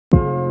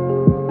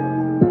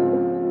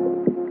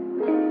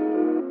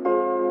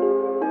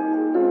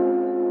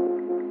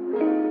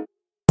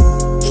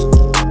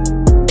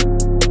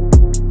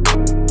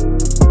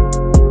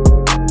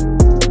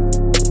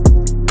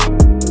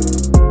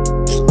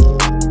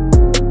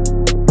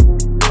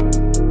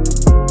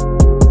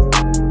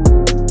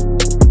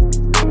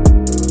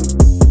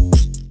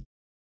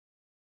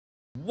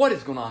What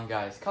is going on,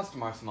 guys?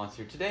 Custom Arsenals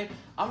here. Today,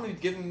 I'm going to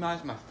be giving you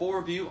guys my full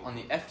review on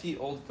the FT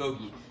Old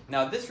Fogey.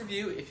 Now, this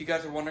review, if you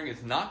guys are wondering,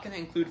 is not going to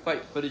include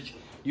flight footage.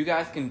 You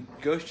guys can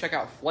go check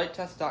out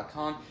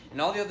flighttest.com and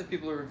all the other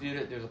people who reviewed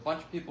it. There's a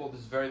bunch of people. This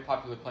is a very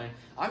popular plane.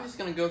 I'm just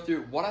going to go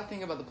through what I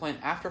think about the plane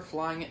after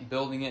flying it,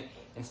 building it,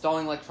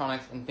 installing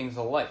electronics, and things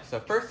alike. So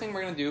first thing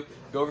we're going to do,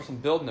 go over some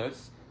build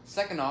notes.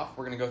 Second off,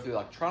 we're going to go through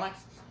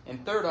electronics.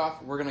 And third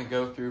off, we're going to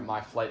go through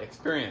my flight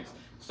experience.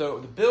 So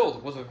the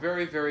build was a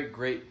very, very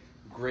great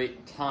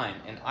time,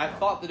 and I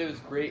thought that it was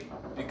great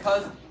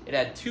because it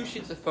had 2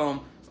 sheets of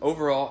foam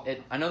overall.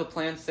 I know the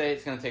plans say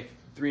it's going to take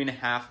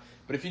 3.5,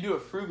 but if you do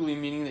it frugally,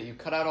 meaning that you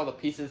cut out all the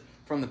pieces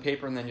from the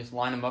paper and then just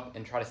line them up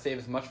and try to save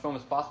as much foam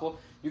as possible,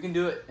 you can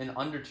do it in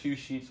under 2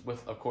 sheets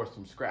with, of course,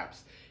 some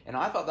scraps. And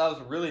I thought that was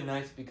really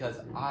nice because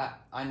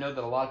I know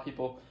that a lot of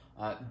people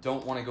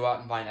don't want to go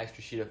out and buy an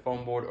extra sheet of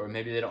foam board, or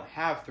maybe they don't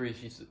have 3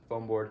 sheets of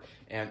foam board,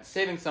 and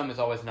saving some is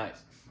always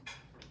nice.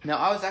 Now,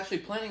 I was actually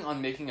planning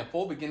on making a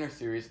full beginner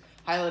series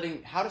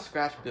highlighting how to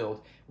scratch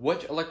build,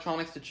 which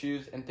electronics to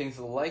choose, and things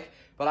of the like,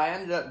 but I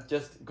ended up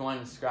just going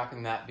and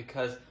scrapping that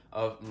because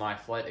of my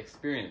flight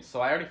experience.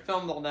 So I already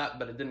filmed all that,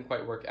 but it didn't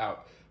quite work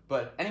out.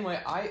 But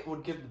anyway, I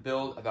would give the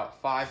build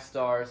about 5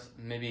 stars,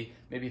 maybe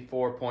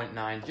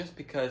 4.9, just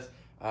because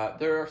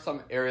there are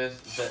some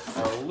areas that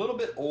are a little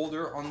bit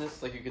older on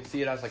this. Like, you can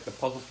see it as like the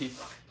puzzle piece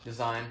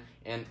design,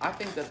 and I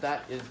think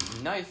that is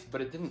nice,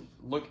 but it didn't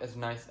look as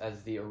nice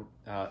as the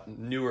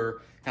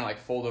newer kind of like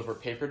fold over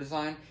paper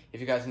design. If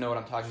you guys know what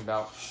I'm talking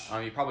about,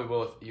 you probably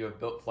will if you have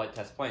built flight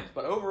test planes.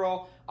 But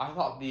overall, I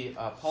thought the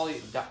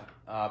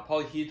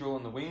polyhedral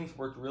in the wings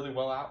worked really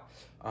well out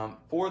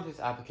for this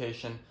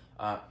application.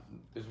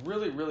 It's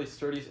really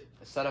sturdy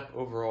setup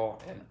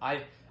overall, and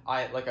I,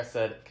 like I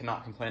said,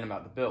 cannot complain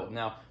about the build.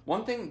 Now,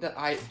 one thing that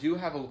I do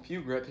have a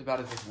few gripes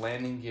about is this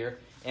landing gear,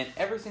 and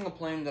every single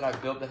plane that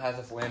I've built that has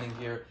this landing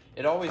gear,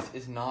 it always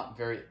is not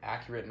very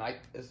accurate, and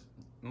as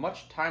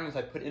much time as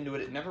I put into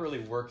it, it never really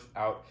works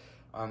out.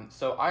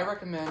 So I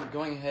recommend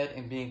going ahead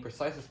and being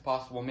precise as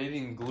possible, maybe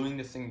even gluing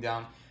this thing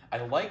down. I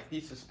like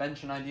the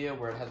suspension idea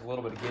where it has a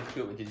little bit of give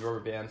to it with these rubber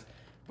bands,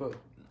 but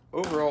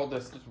overall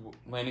this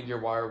landing gear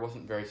wire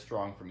wasn't very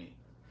strong for me.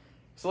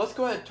 So let's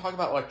go ahead and talk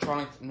about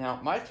electronics. Now,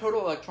 my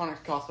total electronics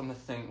cost on this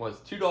thing was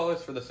 $2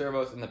 for the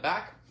servos in the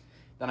back.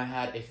 Then I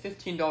had a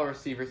 $15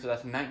 receiver, so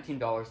that's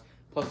 $19,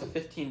 plus a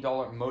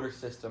 $15 motor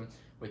system,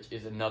 which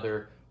is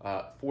another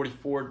 $44,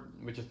 or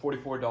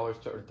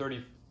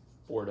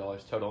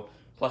 $34 total,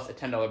 plus a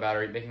 $10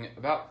 battery, making it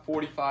about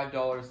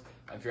 $45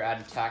 if you're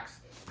adding tax.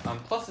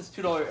 Plus this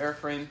 $2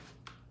 airframe,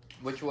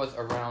 which was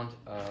around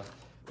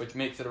which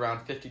makes it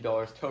around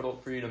 $50 total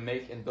for you to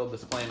make and build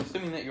this plane,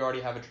 assuming that you already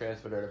have a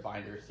transmitter to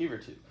bind your receiver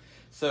to.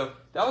 So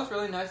that was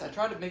really nice. I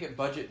tried to make it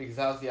budget because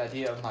that was the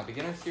idea of my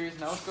beginner series.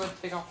 Now let's go ahead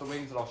and take off the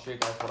wings and I'll show you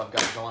guys what I've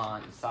got going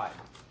on inside.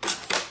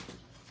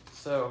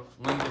 So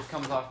wing just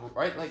comes off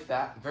right like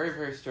that,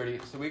 very sturdy.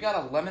 So we got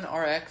a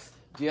LemonRX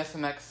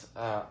DSMX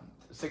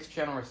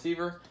 6-channel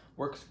receiver,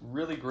 works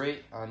really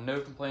great, no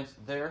complaints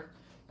there.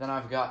 Then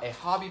I've got a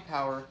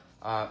HobbyPower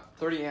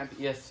 30 amp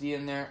ESC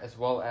in there, as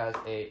well as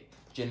a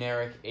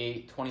generic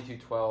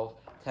 2212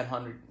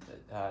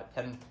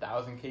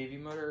 10,000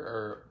 kV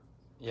motor,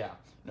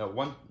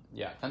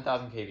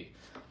 10,000 kV.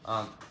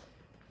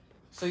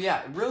 So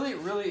yeah,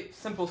 really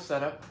simple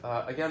setup.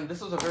 Again,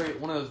 this was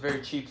one of those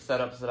very cheap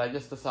setups that I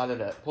just decided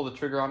to pull the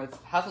trigger on. It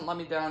hasn't let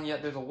me down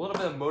yet. There's a little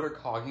bit of motor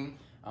cogging,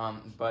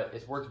 but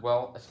it's worked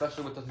well,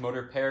 especially with this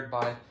motor paired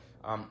by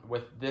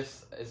with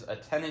this is a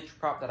 10-inch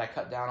prop that I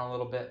cut down a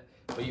little bit.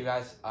 But you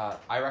guys,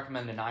 I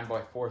recommend a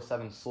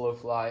 9x47 slow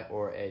fly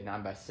or a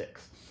 9x6.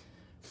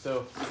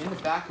 So in the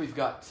back, we've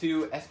got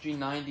 2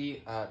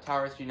 SG90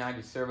 Tower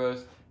SG90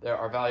 servos. They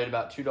are valued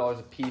about $2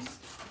 a piece,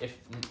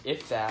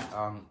 if that.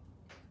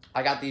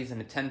 I got these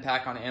in a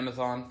 10-pack on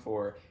Amazon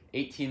for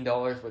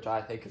 $18, which I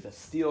think is a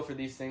steal for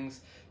these things.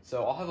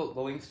 So I'll have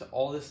the links to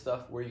all this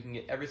stuff where you can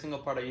get every single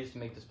part I used to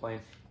make this plane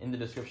in the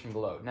description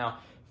below. Now,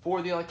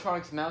 for the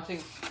electronics mounting,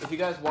 if you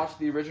guys watched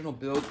the original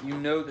build, you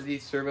know that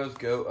these servos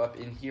go up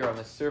in here on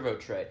the servo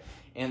tray.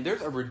 And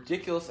there's a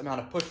ridiculous amount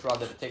of push rod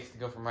that it takes to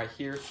go from right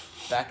here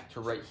back to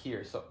right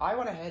here. So I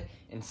went ahead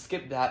and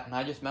skipped that, and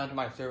I just mounted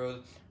my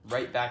servos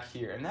right back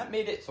here. And that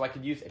made it so I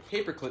could use a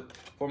paper clip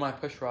for my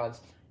push rods,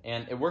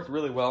 and it worked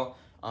really well.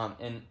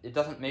 And it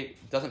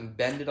doesn't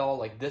bend at all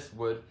like this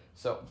would.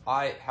 So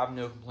I have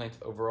no complaints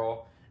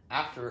overall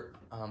after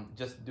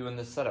just doing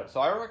this setup. So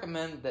I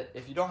recommend that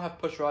if you don't have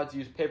push rods,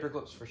 use paper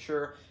clips for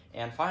sure,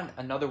 and find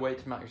another way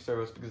to mount your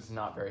servos because it's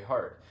not very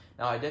hard.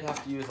 Now, I did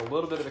have to use a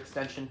little bit of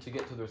extension to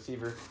get to the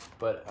receiver,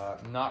 but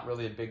not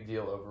really a big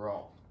deal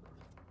overall.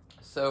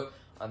 So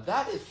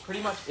that is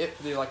pretty much it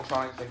for the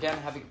electronics. Again,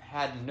 having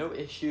had no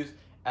issues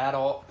at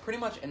all. Pretty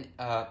much an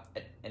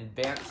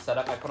advanced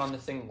setup. I put on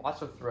this thing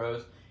lots of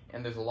throws,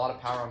 and there's a lot of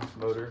power on this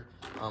motor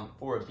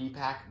for a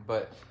B-pack,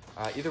 but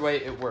either way,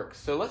 it works.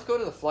 So let's go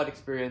to the flight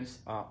experience.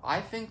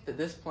 I think that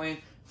this plane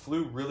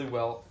flew really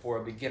well for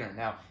a beginner.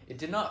 Now, it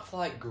did not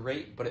fly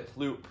great, but it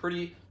flew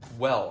pretty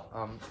well.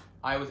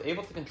 I was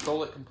able to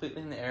control it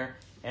completely in the air,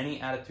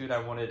 any attitude I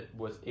wanted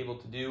was able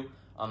to do,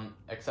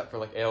 except for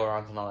like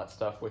ailerons and all that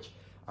stuff, which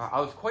I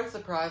was quite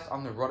surprised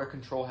on the rudder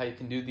control, how you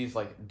can do these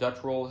like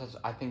Dutch rolls, as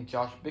I think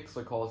Josh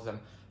Bixler calls them,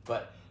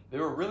 but they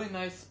were really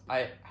nice.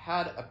 I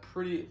had a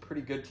pretty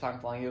good time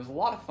flying. It was a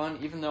lot of fun,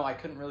 even though I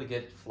couldn't really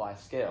get it to fly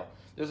scale.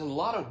 There's a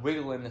lot of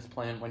wiggle in this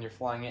plane when you're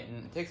flying it,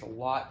 and it takes a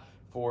lot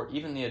for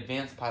even the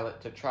advanced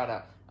pilot to try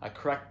to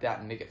correct that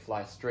and make it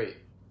fly straight.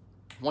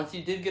 Once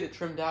you did get it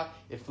trimmed out,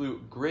 it flew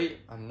great,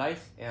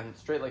 nice and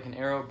straight like an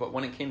arrow, but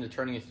when it came to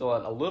turning, you still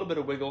had a little bit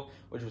of wiggle,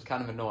 which was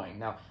kind of annoying.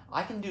 Now,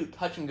 I can do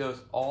touch and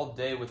goes all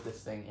day with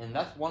this thing, and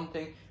that's one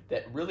thing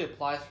that really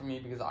applies for me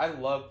because I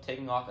love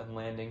taking off and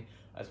landing.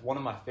 As one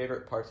of my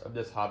favorite parts of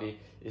this hobby.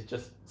 Is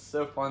just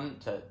so fun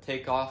to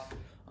take off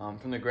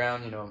from the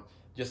ground, you know,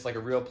 just like a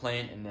real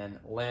plane, and then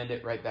land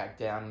it right back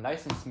down,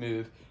 nice and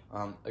smooth.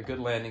 A good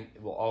landing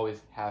will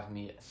always have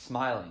me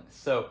smiling.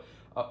 So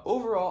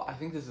overall, I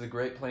think this is a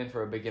great plane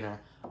for a beginner.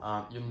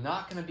 You're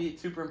not going to be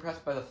super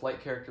impressed by the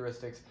flight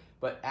characteristics,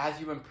 but as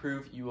you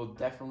improve, you will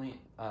definitely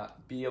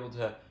be able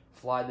to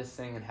fly this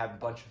thing and have a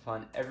bunch of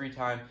fun every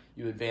time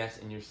you advance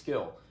in your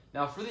skill.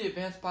 Now, for the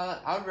advanced pilot,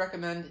 I would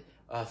recommend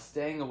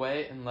staying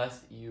away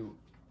unless you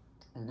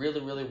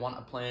really want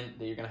a plane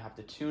that you're going to have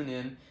to tune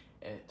in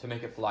to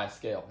make it fly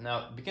scale.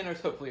 Now, beginners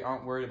hopefully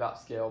aren't worried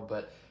about scale,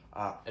 but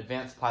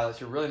advanced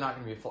pilots, you're really not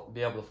going to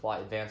be able to fly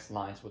advanced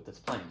lines with this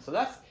plane. So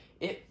that's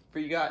it for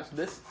you guys.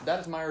 That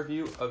is my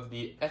review of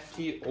the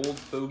FT Old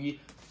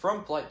Fogey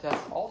from Flight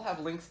Test. I'll have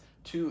links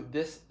to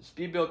this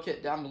speed build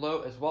kit down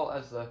below, as well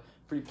as the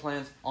free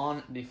plans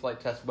on the Flight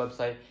Test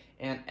website,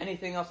 and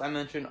anything else I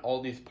mentioned,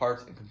 all these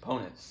parts and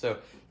components. So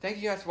thank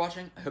you guys for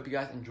watching. I hope you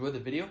guys enjoyed the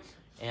video,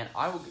 and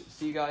I will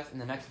see you guys in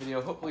the next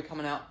video, hopefully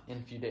coming out in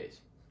a few days.